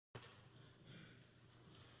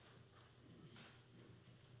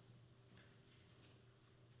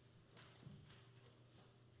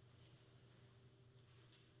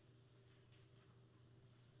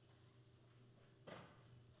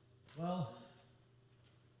Well,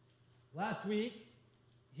 last week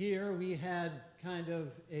here we had kind of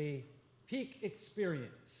a peak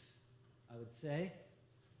experience, I would say.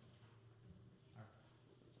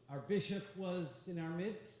 Our bishop was in our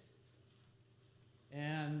midst,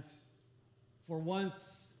 and for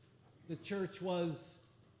once the church was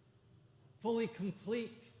fully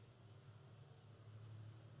complete.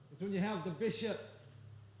 It's when you have the bishop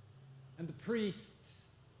and the priests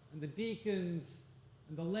and the deacons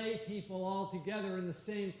and the lay people all together in the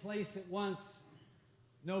same place at once,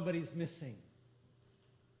 nobody's missing.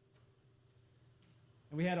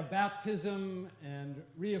 And we had a baptism and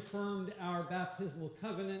reaffirmed our baptismal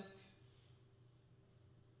covenant.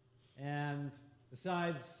 And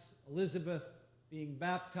besides Elizabeth being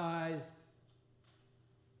baptized,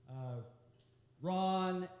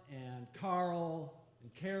 Ron and Carl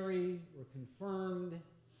and Carrie were confirmed,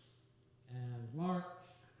 and Mark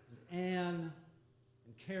and Anne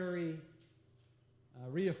and Carrie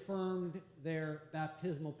reaffirmed their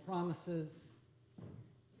baptismal promises,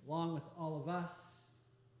 along with all of us.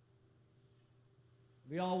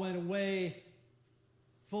 We all went away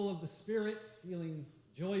full of the Spirit, feeling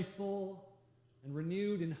joyful and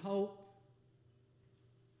renewed in hope,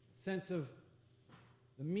 a sense of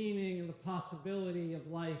the meaning and the possibility of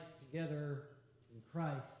life together in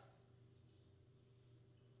Christ.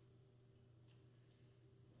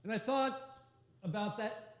 And I thought about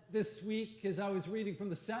that this week as I was reading from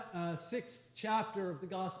the 6th chapter of the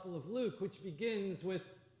Gospel of Luke, which begins with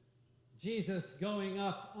Jesus going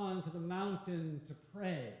up onto the mountain to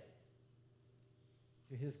pray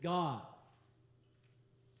to his God,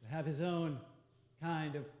 to have his own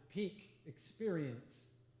kind of peak experience.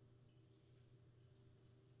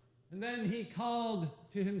 And then he called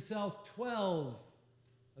to himself 12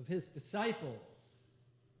 of his disciples.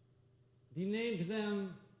 He named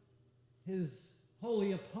them his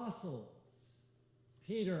holy apostles,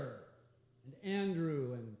 Peter and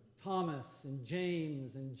Andrew and Thomas and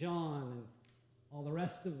James and John and all the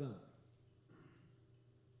rest of them.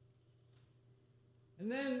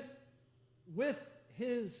 And then with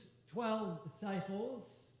his 12 disciples,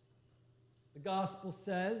 the gospel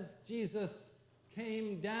says, Jesus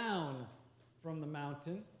came down from the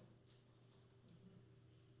mountain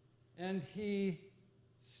and he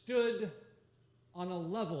stood on a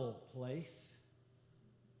level place,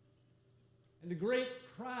 and a great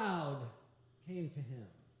crowd came to him,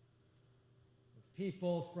 of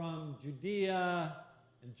people from Judea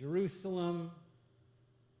and Jerusalem,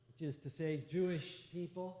 which is to say Jewish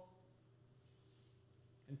people,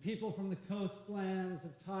 and people from the coastlands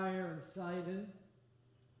of Tyre and Sidon,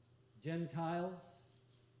 Gentiles.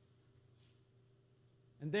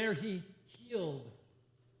 And there he healed,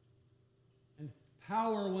 and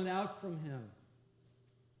power went out from him,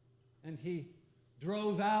 and he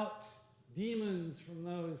drove out demons from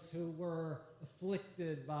those who were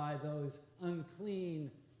afflicted by those unclean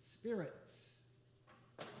spirits.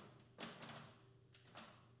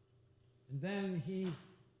 And then he,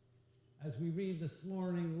 as we read this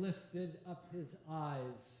morning, lifted up his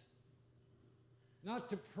eyes, not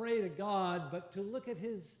to pray to God, but to look at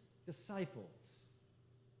his disciples,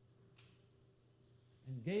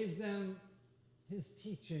 and gave them his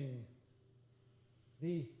teaching,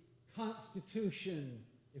 the constitution,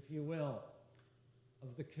 if you will,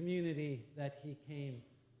 of the community that he came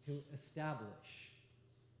to establish.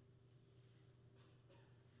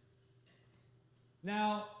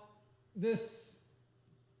 Now, this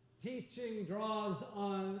teaching draws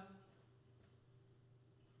on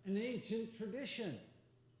an ancient tradition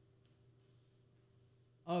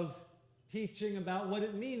of teaching about what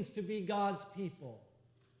it means to be God's people,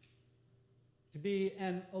 to be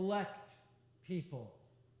an elect people,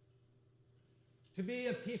 to be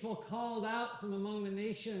a people called out from among the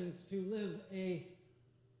nations to live a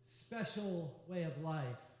special way of life,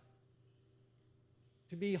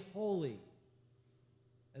 to be holy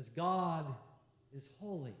as God is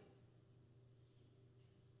holy.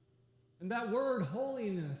 And that word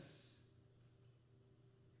holiness,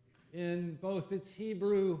 in both its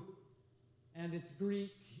Hebrew and its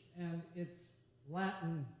Greek and its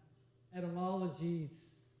Latin etymologies,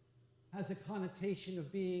 has a connotation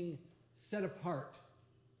of being set apart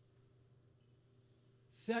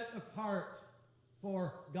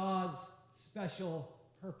for God's special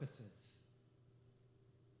purposes.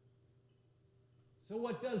 So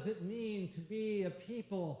what does it mean to be a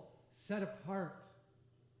people set apart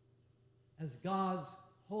as God's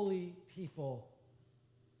holy people,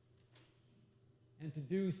 and to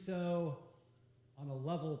do so on a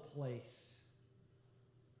level place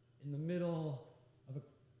in the middle of a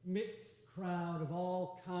mixed crowd of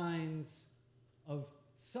all kinds of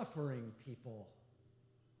suffering people,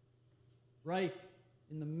 right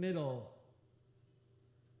in the middle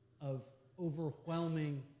of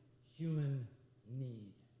overwhelming human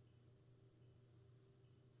need.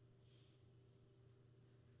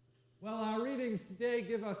 Well, our readings today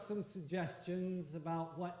give us some suggestions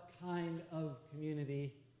about what kind of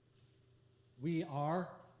community we are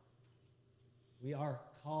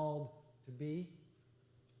called to be.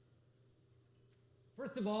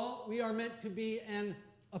 First of all, we are meant to be an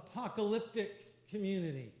apocalyptic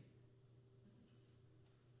community,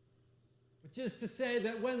 which is to say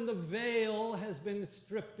that when the veil has been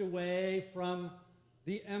stripped away from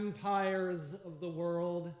the empires of the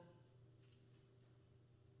world,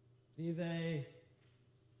 be they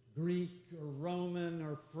Greek or Roman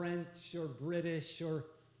or French or British or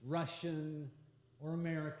Russian or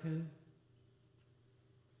American,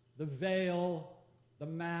 the veil, the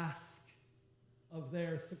mask of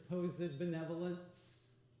their supposed benevolence,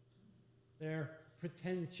 their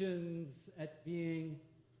pretensions at being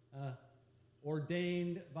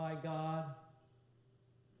ordained by God,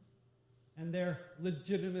 and their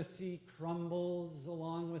legitimacy crumbles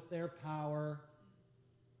along with their power.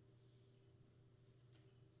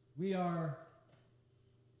 We are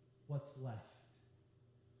what's left.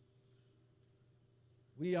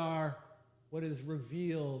 We are what is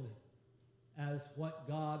revealed as what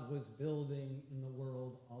God was building in the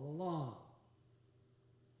world all along.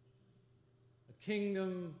 A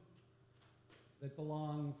kingdom that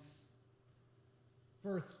belongs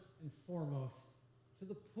first and foremost to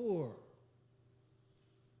the poor.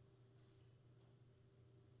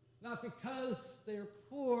 Not because they're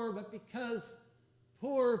poor, but because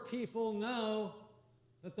poor people know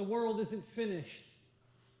that the world isn't finished,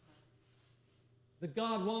 that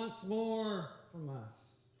God wants more from us.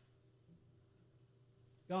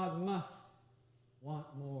 God must want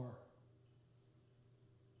more.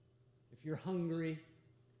 If you're hungry,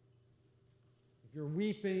 if you're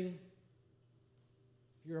weeping,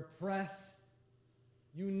 if you're oppressed,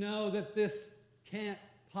 you know that this can't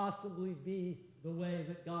possibly be the way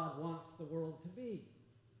that God wants the world to be.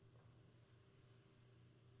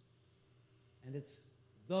 And it's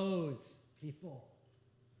those people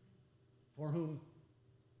for whom,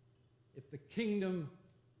 if the kingdom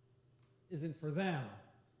isn't for them,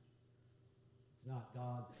 it's not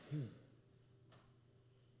God's kingdom.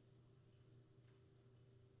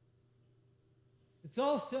 It's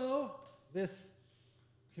also, this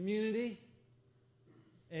community,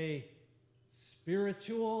 a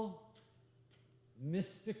spiritual,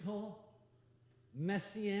 mystical,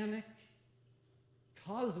 messianic,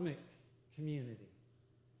 cosmic community.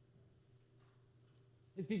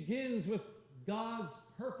 It begins with God's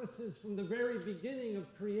purposes from the very beginning of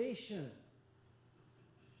creation.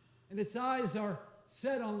 And its eyes are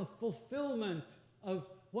set on the fulfillment of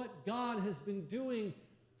what God has been doing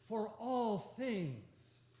for all things.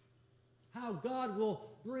 How God will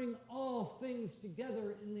bring all things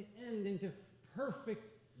together in the end into perfect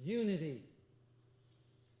unity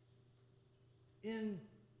in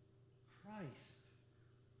Christ,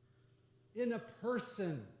 in a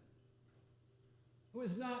person who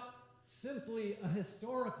is not simply a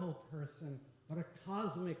historical person, but a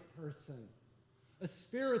cosmic person, a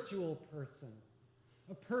spiritual person,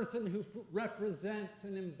 a person who represents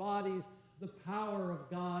and embodies the power of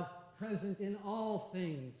God present in all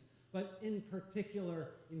things, but in particular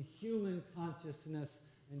in human consciousness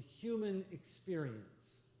and human experience.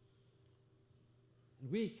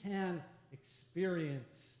 And we can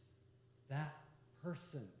experience that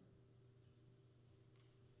person.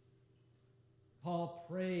 Paul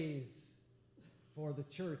prays for the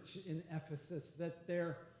church in Ephesus that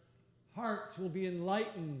their hearts will be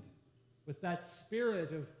enlightened with that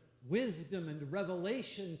spirit of wisdom and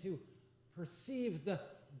revelation to perceive the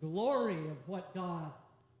glory of what God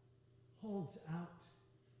holds out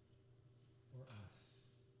for us.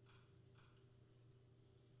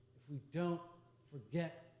 If we don't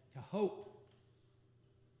forget to hope,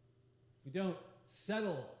 if we don't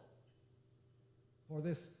settle for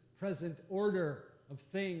this present order of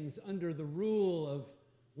things under the rule of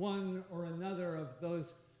one or another of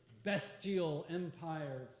those bestial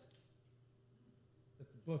empires that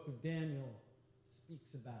the book of Daniel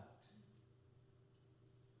speaks about.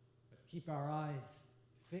 But keep our eyes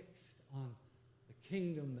fixed on the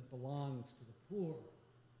kingdom that belongs to the poor.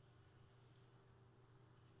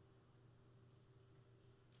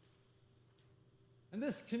 And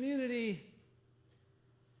this community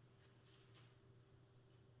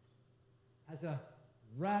has a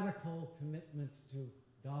radical commitment to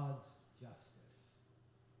God's justice.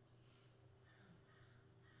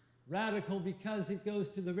 Radical because it goes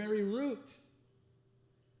to the very root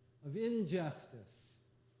of injustice.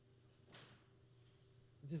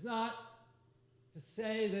 Which is not to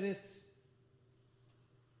say that it's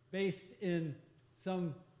based in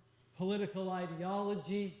some political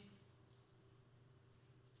ideology,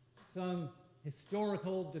 some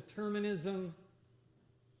historical determinism,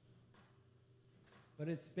 but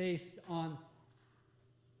it's based on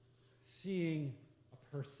seeing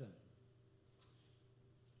a person,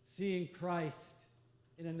 seeing Christ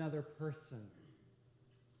in another person.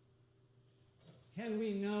 Can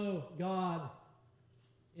we know God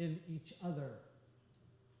in each other?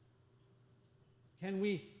 Can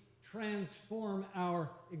we transform our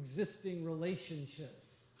existing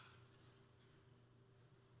relationships?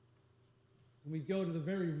 Can we go to the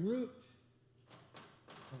very root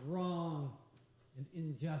of wrong and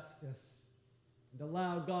injustice and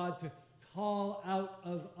allow God to call out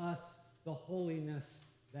of us the holiness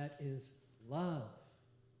that is love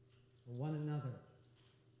for one another?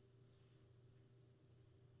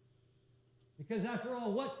 Because after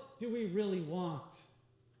all, what do we really want?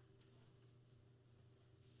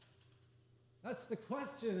 That's the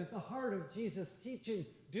question at the heart of Jesus' teaching.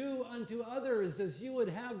 Do unto others as you would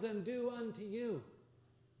have them do unto you.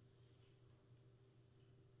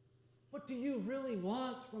 What do you really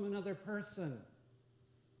want from another person?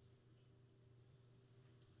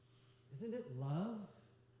 Isn't it love?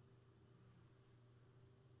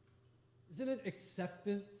 Isn't it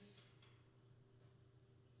acceptance?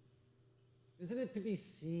 Isn't it to be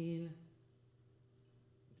seen,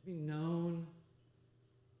 to be known,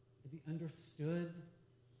 to be understood,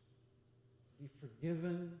 to be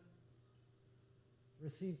forgiven, to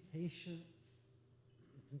receive patience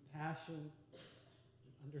and compassion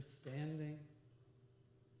and understanding?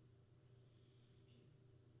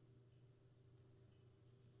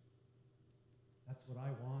 That's what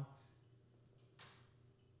I want.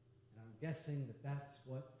 And I'm guessing that that's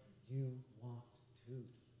what you want too.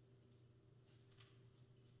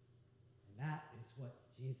 And that is what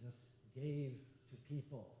Jesus gave to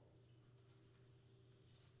people.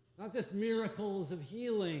 Not just miracles of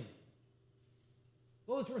healing.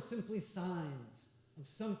 Those were simply signs of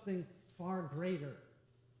something far greater,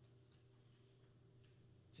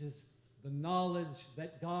 which is the knowledge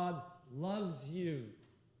that God loves you,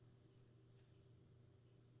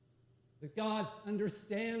 that God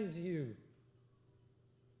understands you,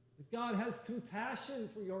 that God has compassion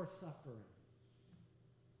for your suffering,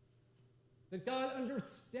 that God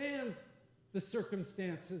understands the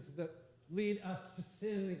circumstances that lead us to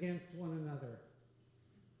sin against one another,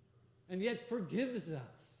 and yet forgives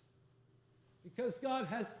us, because God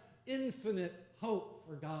has infinite hope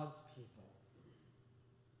for God's people.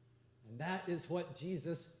 And that is what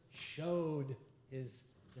Jesus showed his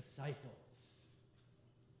disciples.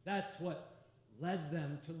 That's what led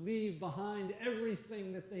them to leave behind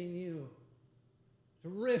everything that they knew, to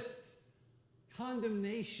risk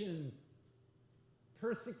condemnation,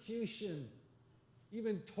 persecution,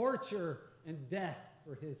 even torture and death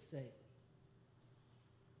for his sake.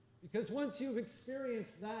 Because once you've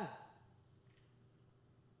experienced that,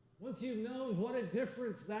 once you've known what a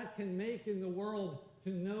difference that can make in the world, to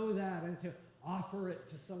know that and to offer it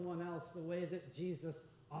to someone else the way that Jesus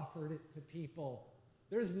offered it to people,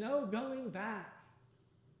 there's no going back.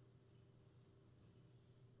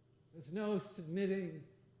 There's no submitting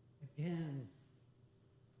again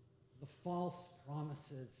to the false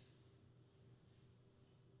promises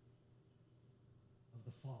of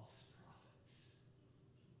the false